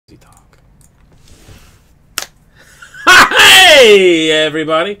Hey,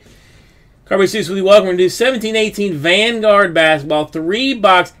 everybody. Carby Suits with you. Welcome to 17-18 Vanguard Basketball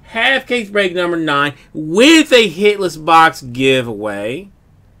 3-box half case break number 9 with a hitless box giveaway.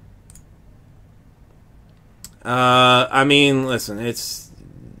 I mean, listen, it's.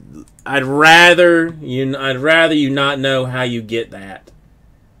 I'd rather you not know how you get that.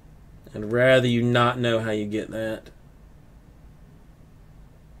 I'd rather you not know how you get that.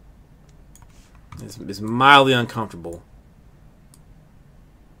 It's mildly uncomfortable.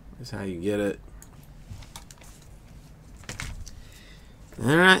 That's how you get it.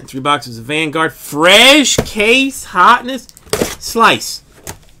 Alright, 3 boxes of Vanguard. Fresh case hotness. Slice.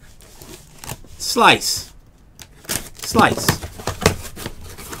 Slice. Slice.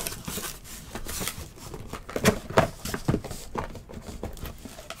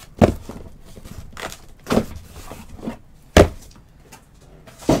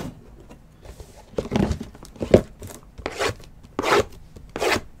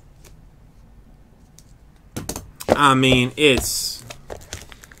 I mean, it's...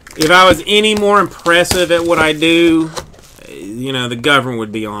 If I was any more impressive at what I do, you know, the government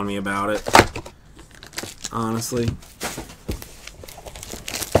would be on me about it. Honestly.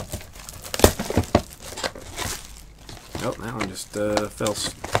 Oh, that one just fell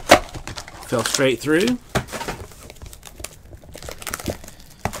straight through.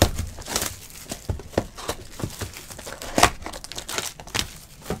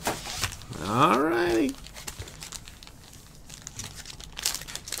 Alrighty.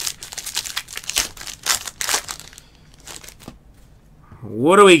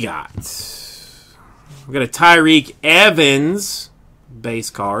 What do we got? We got a Tyreek Evans base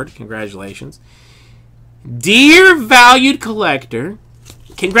card. Congratulations. Dear valued collector,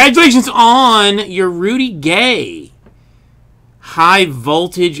 congratulations on your Rudy Gay high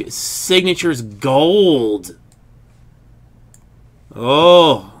voltage signatures gold.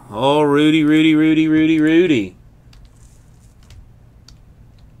 Oh, Rudy.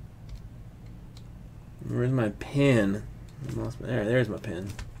 Where's my pen? There's my pen.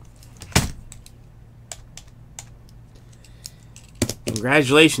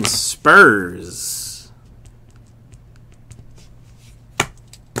 Congratulations, Spurs.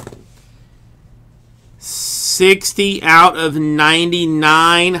 $60 out of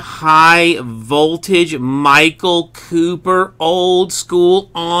 99 high voltage Michael Cooper old school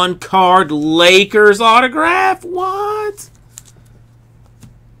on card Lakers autograph. What?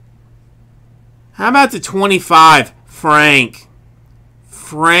 How about the 25? Frank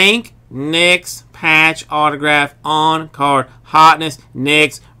Knicks patch autograph on card. Hotness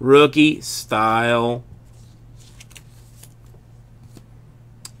Knicks rookie style.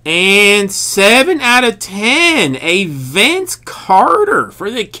 And 7 out of 10. A Vince Carter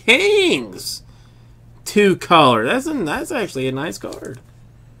for the Kings. 2-color. That's actually a nice card.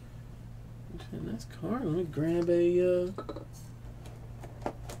 Nice card. Let me grab a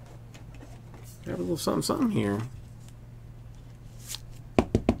little something here.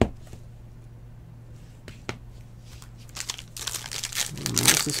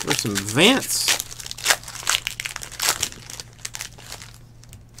 This is for some Vince.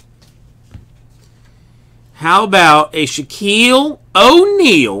 How about a Shaquille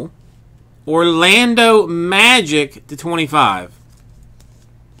O'Neal Orlando Magic to 25?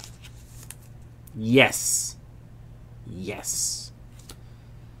 Yes. Yes.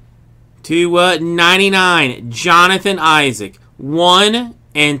 To 99, Jonathan Isaac. 1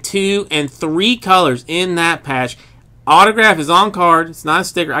 and 2 and 3 colors in that patch. Autograph is on card. It's not a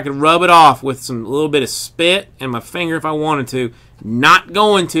sticker. I could rub it off with a little bit of spit and my finger if I wanted to. Not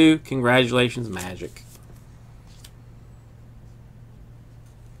going to. Congratulations, Magic.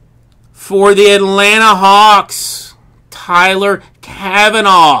 For the Atlanta Hawks, Tyler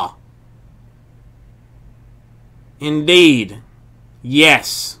Kavanaugh. Indeed.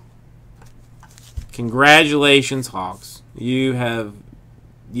 Yes. Congratulations, Hawks. You've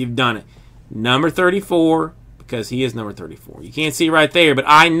done it. Number 34. Because he is number 34. You can't see right there, but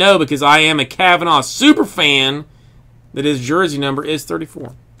I know because I am a Kavanaugh super fan that his jersey number is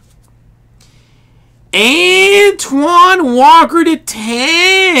 34. Antoine Walker to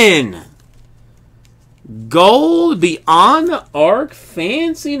 10. Gold beyond the arc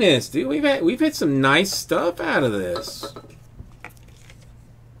fanciness. Dude, we've had some nice stuff out of this.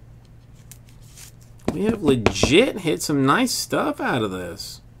 We have legit hit some nice stuff out of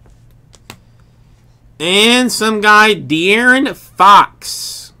this. And some guy, De'Aaron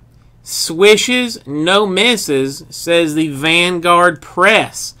Fox. Swishes, no misses, says the Vanguard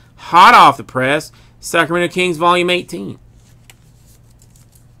Press. Hot off the press. Sacramento Kings, Volume 18.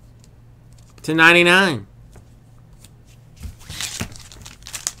 to 99.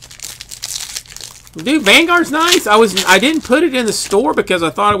 Dude, Vanguard's nice. I didn't put it in the store because I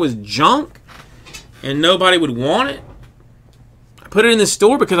thought it was junk and nobody would want it. I put it in the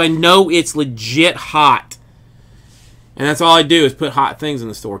store because I know it's legit hot. And that's all I do is put hot things in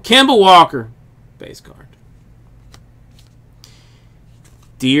the store. Kimball Walker, base card.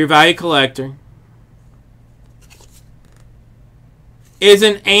 Deer Value Collector is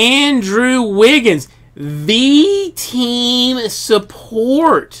an Andrew Wiggins. The team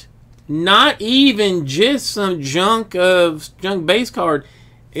support. Not even just some junk base card.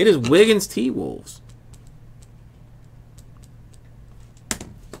 It is Wiggins T-Wolves.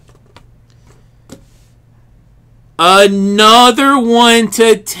 Another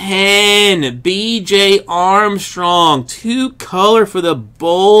 1/10. B.J. Armstrong. 2 color for the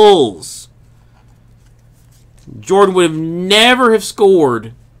Bulls. Jordan would have never have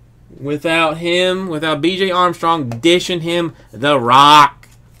scored without him, without B.J. Armstrong dishing him the rock.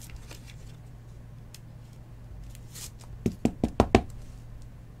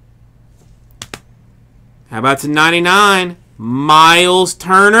 How about to 99? Miles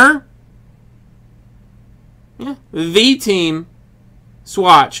Turner. Yeah, the team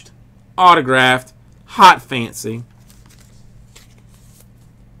swatched, autographed, hot fancy.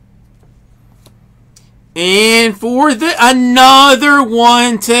 And for the another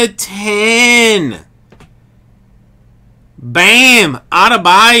 1/10. Bam,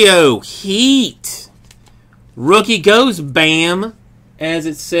 Adebayo, Heat. Rookie goes Bam, as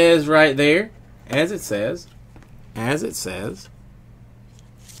it says right there. As it says.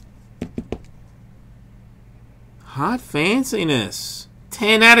 Hot fanciness.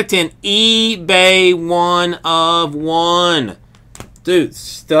 10 out of 10. eBay 1 of 1. Dude,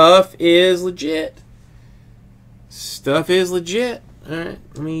 stuff is legit. Stuff is legit. Alright,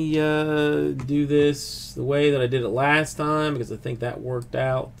 let me do this the way that I did it last time because I think that worked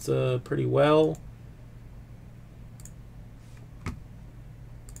out pretty well.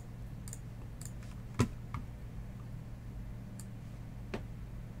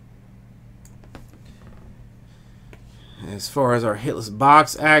 As far as our hitless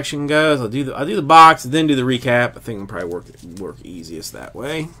box action goes, I'll do the box, then do the recap. I think it'll probably work easiest that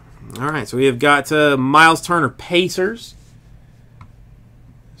way. All right, so we have got Miles Turner Pacers.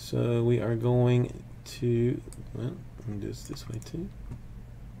 So we are going to, well, let me do this way too.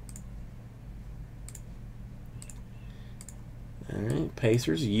 All right,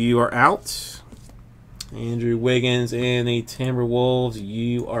 Pacers, you are out. Andrew Wiggins and the Timberwolves,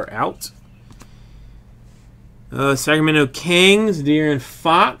 you are out. Sacramento Kings, De'Aaron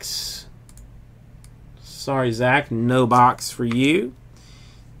Fox. Sorry, Zach, no box for you.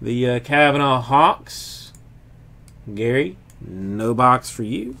 The Kavanaugh Hawks, Gary, no box for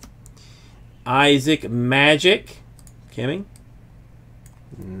you. Isaac Magic, Kimmy,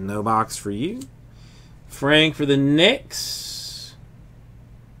 no box for you. Frank for the Knicks.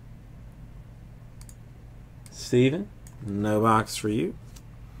 Steven, no box for you.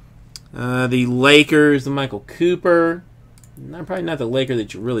 The Lakers, the Michael Cooper. Probably not the Laker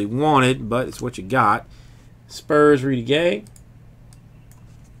that you really wanted, but it's what you got. Spurs, Rudy Gay.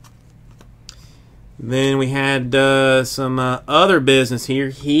 Then we had some other business here.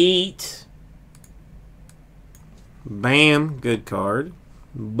 Heat. Bam, good card.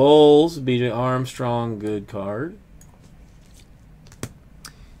 Bulls, B.J. Armstrong, good card.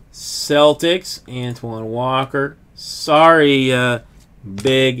 Celtics, Antoine Walker. Sorry,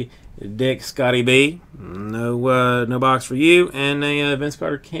 Big Dick Scotty B. No box for you. And a Vince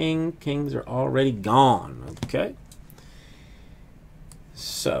Carter King. Kings are already gone. Okay.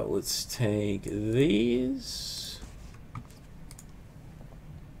 So let's take these.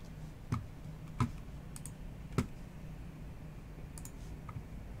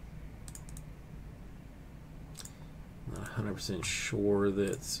 Not 100% sure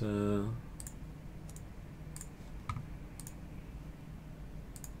that's the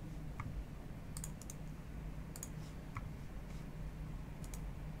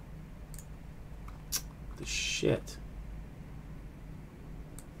shit.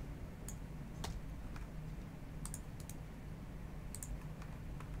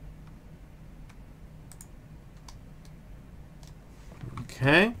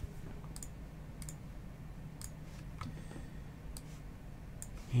 Okay.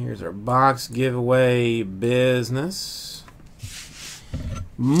 Here's our box giveaway business.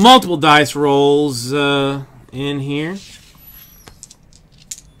 Multiple dice rolls in here.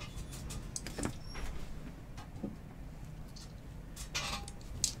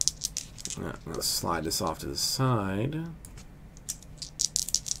 Let's slide this off to the side.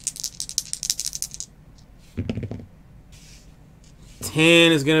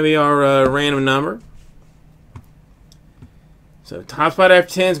 10 is going to be our random number. So top spot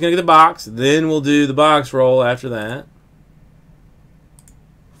after 10 is going to get the box. Then we'll do the box roll after that.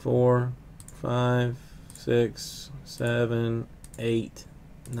 4, 5, 6, 7, 8,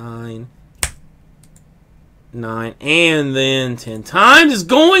 9, 9, and then 10 times is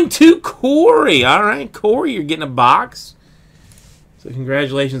going to Corey. All right, Corey, you're getting a box. So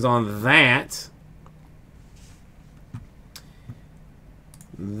congratulations on that.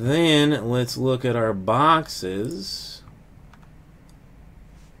 Then let's look at our boxes.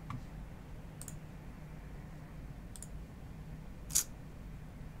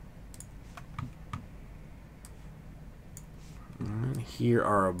 And here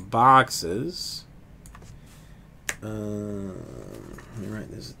are our boxes. Let me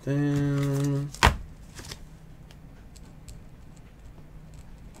write this down.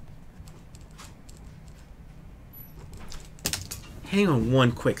 Hang on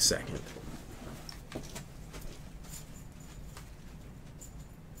one quick second.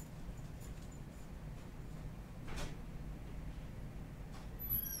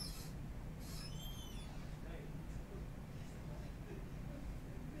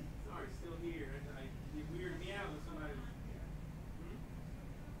 Sorry, still here. It weirded me out when somebody was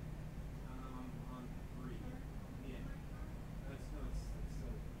on 3. Yeah. That's so.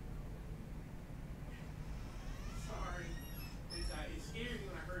 Sorry. It scared me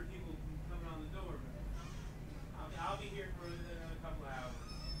when I heard people coming on the door. But I'll be here for a couple of hours.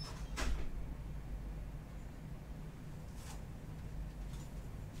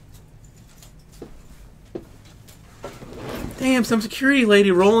 Damn, some security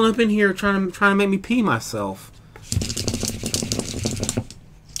lady rolling up in here trying to make me pee myself.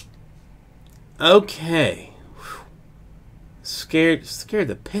 Okay. Scared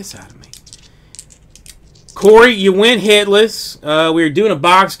the piss out of me. Corey, you went hitless. We're doing a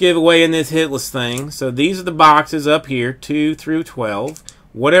box giveaway in this hitless thing. So these are the boxes up here, 2 through 12.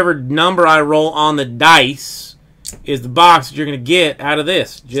 Whatever number I roll on the dice is the box that you're going to get out of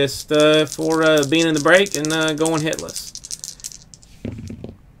this. Just for being in the break and going hitless.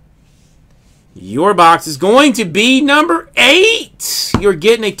 Your box is going to be number 8. You're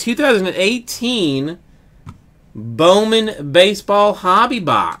getting a 2018 Bowman Baseball Hobby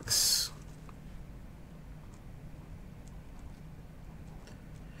Box.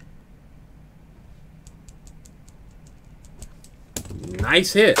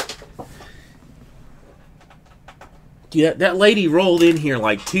 Nice hit. Yeah, that lady rolled in here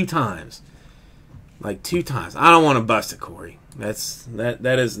like 2 times. Like 2 times. I don't want to bust it, Corey.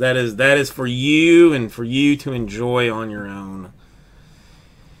 That is for you and for you to enjoy on your own.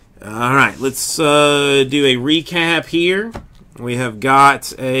 All right, let's do a recap here. We have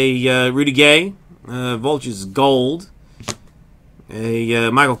got a Rudy Gay, Vulture's Gold, a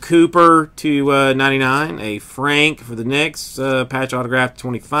Michael Cooper to 99, a Frank for the Knicks, patch autograph to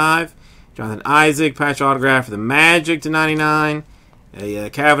 25, Jonathan Isaac, patch autograph for the Magic to 99, a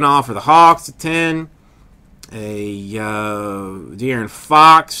Kavanaugh for the Hawks to 10, a De'Aaron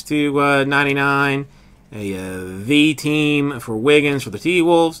Fox to 99, a V-Team for Wiggins for the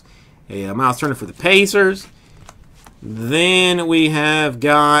T-Wolves, a Miles Turner for the Pacers. Then we have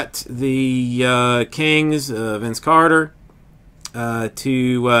got the Kings, Vince Carter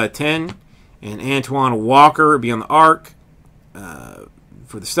to 10, and Antoine Walker be on the arc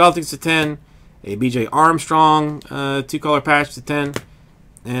for the Celtics to 10, a BJ Armstrong 2-color patch to 10,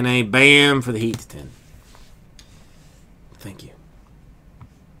 and a Bam for the Heat to 10. Thank you.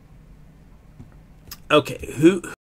 Okay, who